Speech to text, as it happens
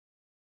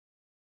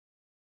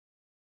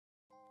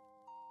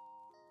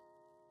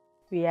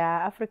We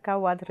are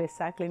Africawad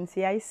Recycling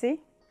CIC,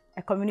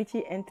 a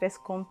community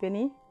interest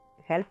company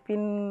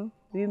helping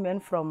women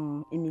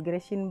from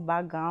immigration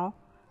background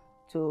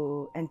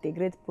to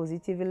integrate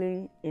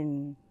positively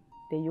in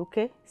the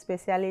UK,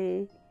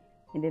 especially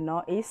in the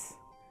Northeast.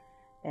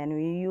 And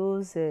we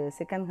use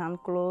second-hand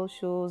clothes,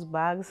 shoes,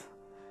 bags.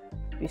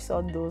 We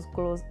sort those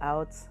clothes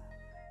out,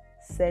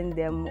 send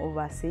them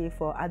overseas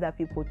for other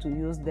people to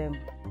use them.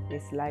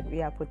 It's like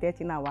we are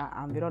protecting our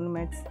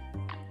environment,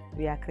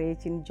 we are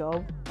creating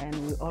jobs, and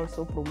we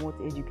also promote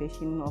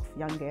education of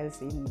young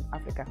girls in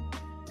Africa.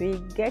 We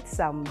get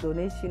some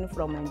donation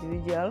from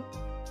individuals,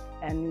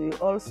 and we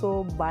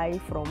also buy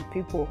from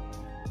people.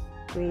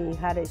 We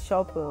had a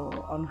shop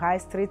on High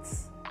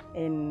Streets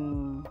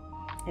in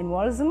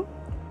Walsham,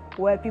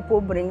 where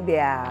people bring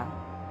their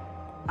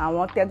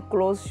unwanted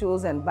clothes,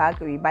 shoes, and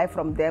bags. We buy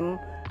from them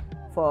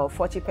for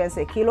 40 pence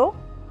a kilo.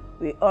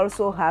 We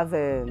also have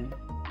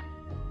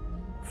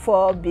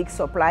 4 big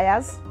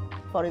suppliers.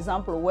 For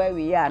example, where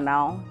we are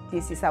now,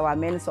 this is our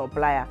main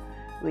supplier.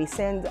 We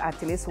send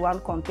at least 1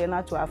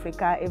 container to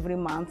Africa every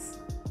month,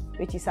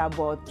 which is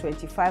about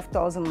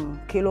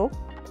 25,000 kilos.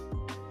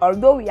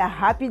 Although we are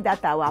happy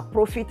that our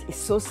profit is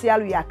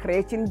social, we are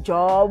creating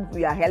jobs,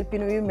 we are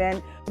helping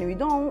women, and we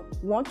don't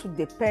want to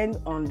depend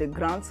on the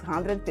grants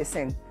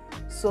 100%.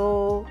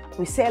 So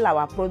we sell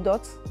our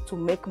products to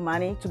make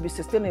money, to be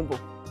sustainable.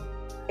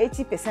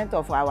 80%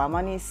 of our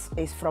money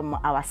is from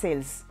our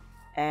sales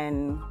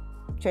and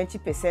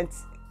 20%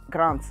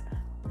 grants.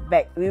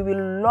 But we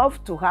will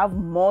love to have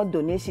more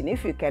donation.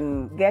 If you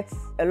can get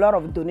a lot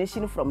of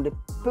donation from the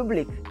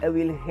public, it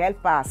will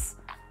help us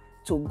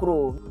to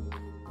grow.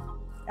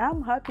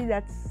 I'm happy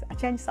that I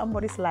changed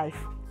somebody's life.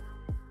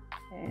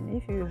 And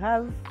if you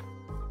have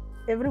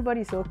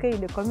everybody is okay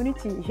in the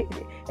community,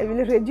 it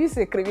will reduce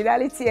the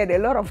criminality and a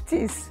lot of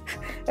things.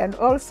 And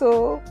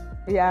also,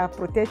 we are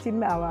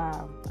protecting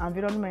our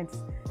environment.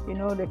 You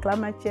know, the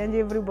climate change,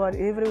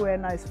 everywhere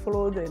now is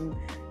flood, and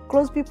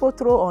clothes people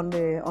throw on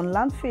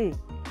landfill.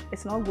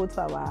 It's not good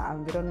for our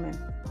environment.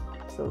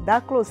 So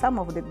that clothes, some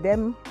of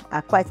them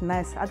are quite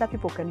nice. Other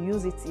people can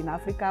use it in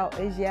Africa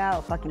or Asia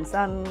or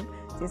Pakistan,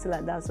 things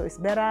like that. So it's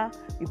better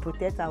we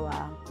protect our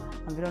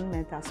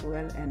environment as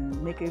well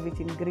and make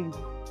everything green.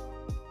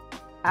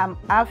 I'm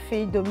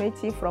Afi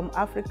Dometi from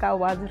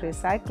Africawad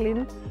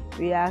Recycling.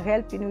 We are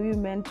helping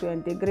women to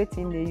integrate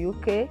in the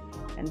UK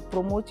and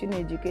promoting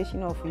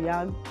education of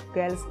young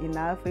girls in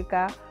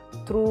Africa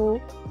through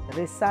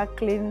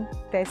recycling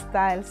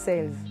textile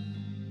sales.